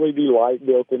LED light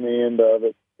built in the end of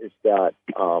it. It's got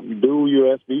dual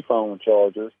USB phone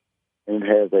chargers, and it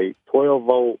has a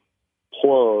 12-volt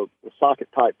plug, a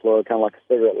socket-type plug, kind of like a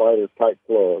cigarette lighter-type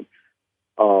plug.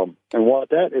 And what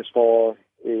that is for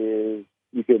is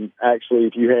you can actually,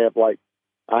 if you have, like,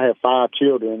 I have 5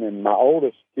 children, and my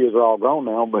oldest kids are all grown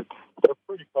now, but they're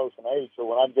pretty close in age. So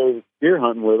when I go deer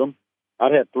hunting with them,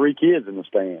 I'd have 3 kids in the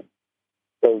stand.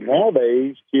 So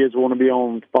nowadays, kids want to be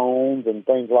on phones and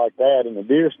things like that in the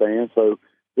deer stand. So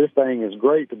this thing is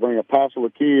great to bring a passel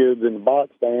of kids in the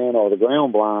box stand or the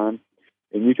ground blind,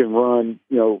 and you can run,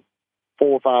 4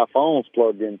 or 5 phones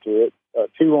plugged into it,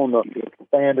 2 on the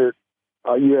standard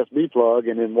USB plug,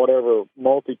 and then whatever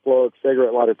multi-plug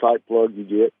cigarette lighter type plug you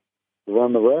get to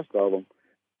run the rest of them.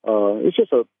 It's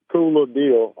just a cool little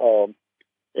deal.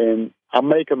 And I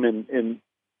make them in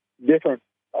different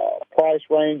price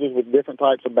ranges with different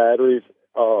types of batteries.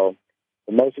 The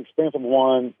most expensive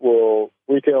one will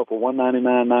retail for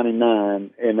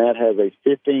 $199.99, and that has a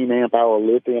 15 amp hour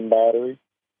lithium battery,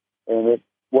 and it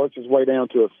works its way down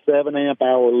to a 7 amp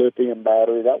hour lithium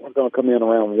battery. That one's going to come in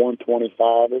around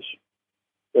 $125-ish.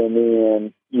 And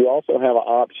then you also have an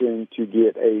option to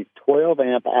get a 12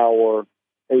 amp hour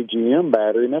AGM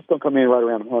battery, and that's going to come in right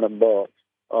around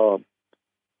 $100.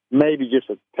 Maybe just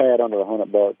a tad under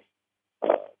 $100.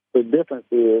 The difference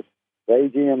is the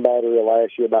AGM battery will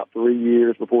last you about 3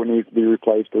 years before it needs to be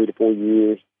replaced, 3 to 4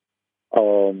 years.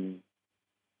 The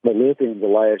lithium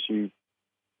will last you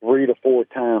 3 to 4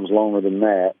 times longer than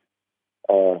that.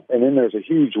 And then there's a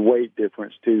huge weight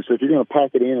difference, too. So if you're going to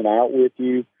pack it in and out with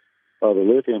you, the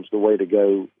lithium's the way to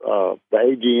go. The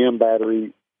AGM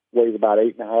battery weighs about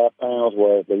 8.5 pounds,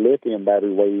 whereas the lithium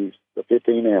battery weighs, the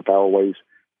 15 amp hour weighs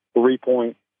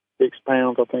 3.6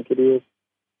 pounds, I think it is.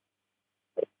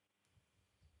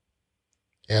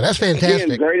 Yeah, that's fantastic.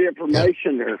 Again, great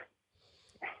information there.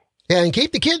 Yeah, and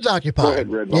keep the kids occupied.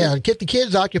 Go ahead, Redbone. Yeah, keep the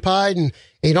kids occupied, and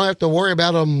you don't have to worry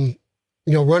about them,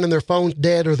 running their phones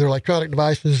dead or their electronic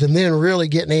devices, and then really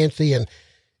getting antsy.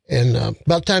 And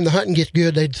by the time the hunting gets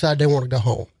good, they decide they want to go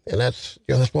home, and that's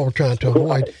what we're trying to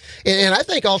avoid. And I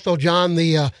think also, John,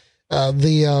 the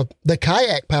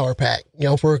kayak power pack,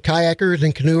 for kayakers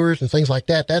and canoers and things like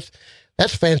that. That's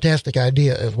a fantastic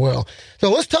idea as well. So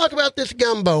let's talk about this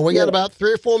gumbo. We got about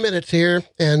 3 or 4 minutes here,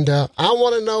 and I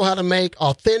want to know how to make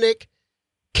authentic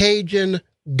Cajun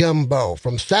gumbo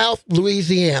from South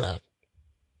Louisiana.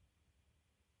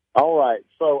 All right.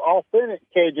 So authentic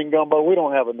Cajun gumbo, we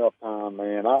don't have enough time,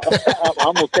 man. I'm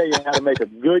going to tell you how to make a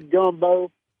good gumbo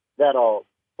that'll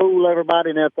fool everybody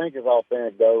and they'll think it's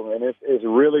authentic, though, and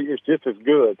it's just as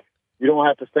good. You don't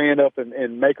have to stand up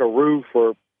and make a roux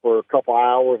for a couple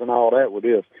hours and all that with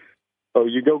this. So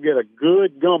you go get a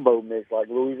good gumbo mix, like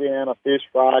Louisiana fish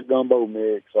fry gumbo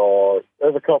mix, or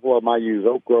there's a couple of them I use,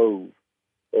 Oak Grove.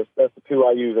 That's the 2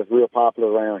 I use that's real popular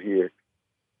around here.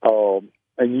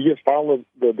 And you just follow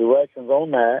the directions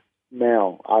on that.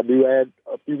 Now, I do add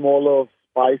a few more little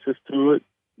spices to it.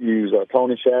 Use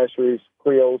Tony Chachere's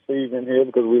Creole seasoning here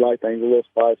because we like things a little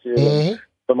spicier than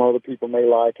some other people may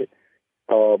like it.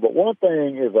 But one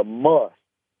thing is a must,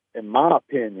 in my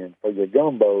opinion, for your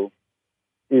gumbo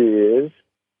is,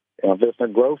 and I'm just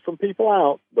going to gross some people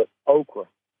out, but okra.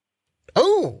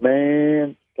 Oh!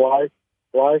 Man, slice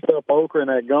up okra in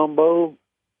that gumbo,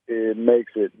 it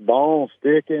makes it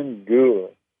bone-sticking good.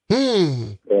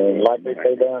 And like they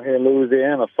say down here in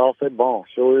Louisiana, sauce bon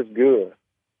sure is good.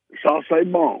 Sauce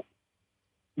bon.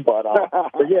 But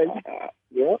yeah,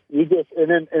 you just and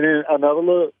then another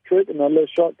little trick, another little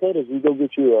shortcut is you go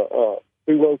get you a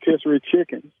 2 rotisserie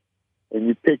chickens, and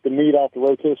you pick the meat off the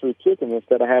rotisserie chicken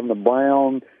instead of having the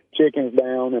brown chickens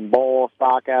down and boil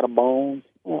stock out of bones.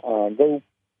 Go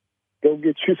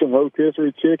get you some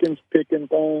rotisserie chickens, picking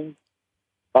things.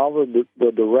 Follow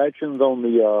the directions on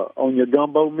your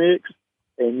gumbo mix,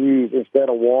 and use, instead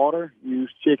of water,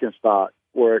 use chicken stock.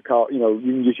 Where it you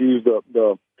can just use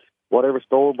the whatever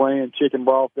store brand chicken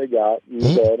broth they got.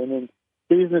 Use that, and then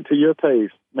season it to your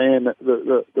taste. Man,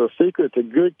 the secret to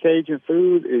good Cajun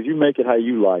food is you make it how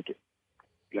you like it.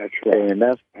 That's right. And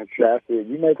that's it.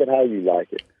 You make it how you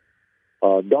like it.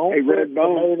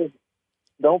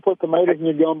 Don't put tomatoes in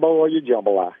your gumbo or your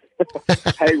jambalaya.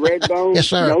 Hey, Redbone, yes,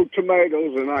 sir. No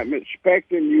tomatoes, and I'm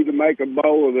expecting you to make a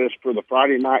bowl of this for the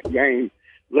Friday night game,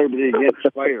 Liberty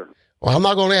against Fair. Well, I'm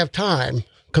not going to have time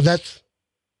because that's,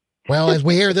 as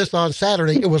we hear this on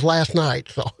Saturday, it was last night.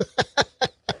 So,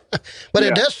 but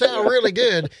it does sound really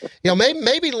good.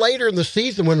 Maybe later in the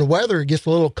season when the weather gets a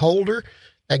little colder,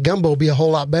 that gumbo will be a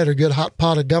whole lot better. Good hot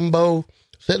pot of gumbo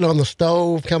sitting on the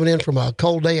stove, coming in from a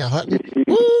cold day of hunting.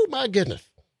 Woo, my goodness.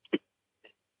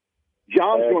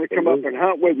 John's going to come up and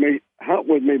hunt with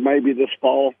me maybe this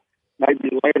fall, maybe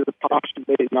later,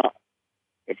 possibly not.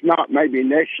 If not, maybe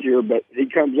next year, but he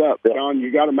comes up. John,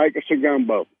 you got to make us a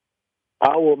gumbo.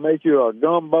 I will make you a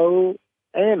gumbo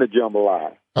and a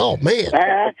jambalaya. Oh, man.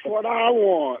 That's what I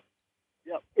want.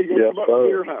 Yep. He's going to come up and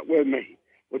deer hunt with me.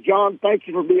 Well, John, thank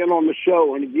you for being on the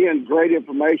show. And again, great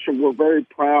information. We're very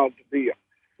proud to be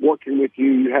working with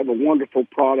you. You have a wonderful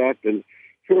product, and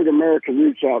here at American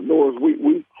Roots Outdoors,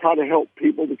 we try to help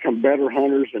people become better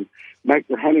hunters and make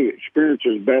their hunting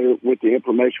experiences better with the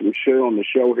information we share on the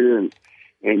show here. And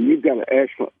you've got an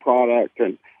excellent product,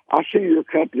 and I see your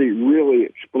company really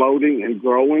exploding and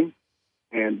growing,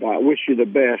 and I wish you the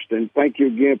best. And thank you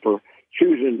again for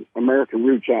choosing American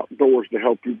Roots Outdoors to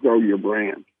help you grow your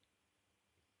brand.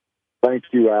 Thank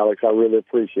you, Alex. I really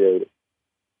appreciate it.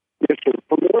 Yes, sir.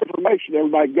 For more information,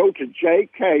 everybody go to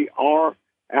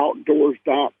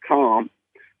jkroutdoors.com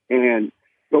and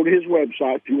go to his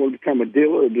website if you want to become a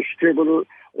dealer, a distributor,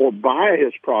 or buy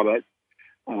his product.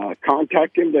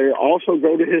 Contact him there. Also,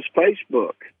 go to his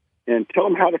Facebook and tell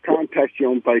him how to contact you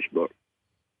on Facebook.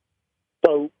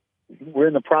 So we're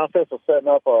in the process of setting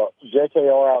up a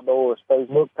JKR Outdoors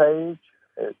Facebook page.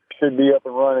 It should be up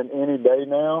and running any day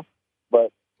now.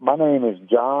 But my name is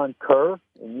John Kerr,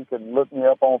 and you can look me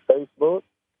up on Facebook,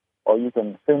 or you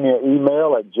can send me an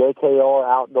email at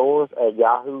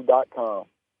jkroutdoors@yahoo.com.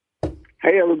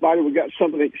 Hey, everybody, we got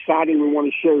something exciting we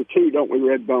want to share, too, don't we,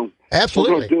 Redbone?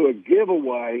 Absolutely. We're going to do a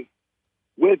giveaway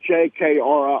with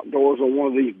JKR Outdoors on one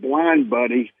of these Blind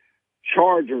Buddy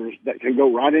chargers that can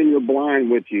go right in your blind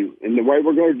with you. And the way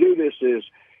we're going to do this is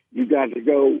you got to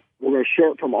go, we're going to share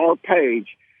it from our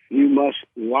page. You must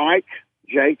like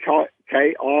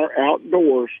JKR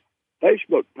Outdoors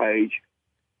Facebook page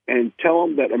and tell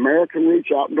them that American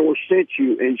Roots Outdoors sent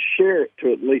you, and share it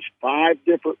to at least 5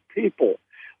 different people.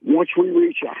 Once we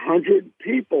reach 100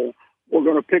 people, we're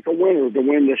going to pick a winner to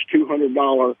win this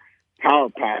 $200 power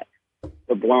pack,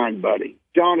 the Blind Buddy.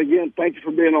 John, again, thank you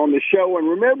for being on the show. And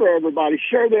remember, everybody,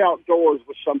 share the outdoors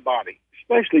with somebody,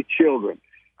 especially children.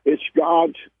 It's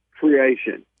God's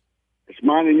creation. It's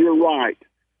mine and your right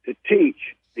to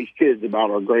teach these kids about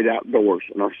our great outdoors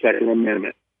and our Second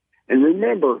Amendment. And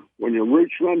remember, when your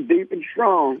roots run deep and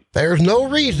strong, there's no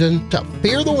reason to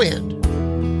fear the wind.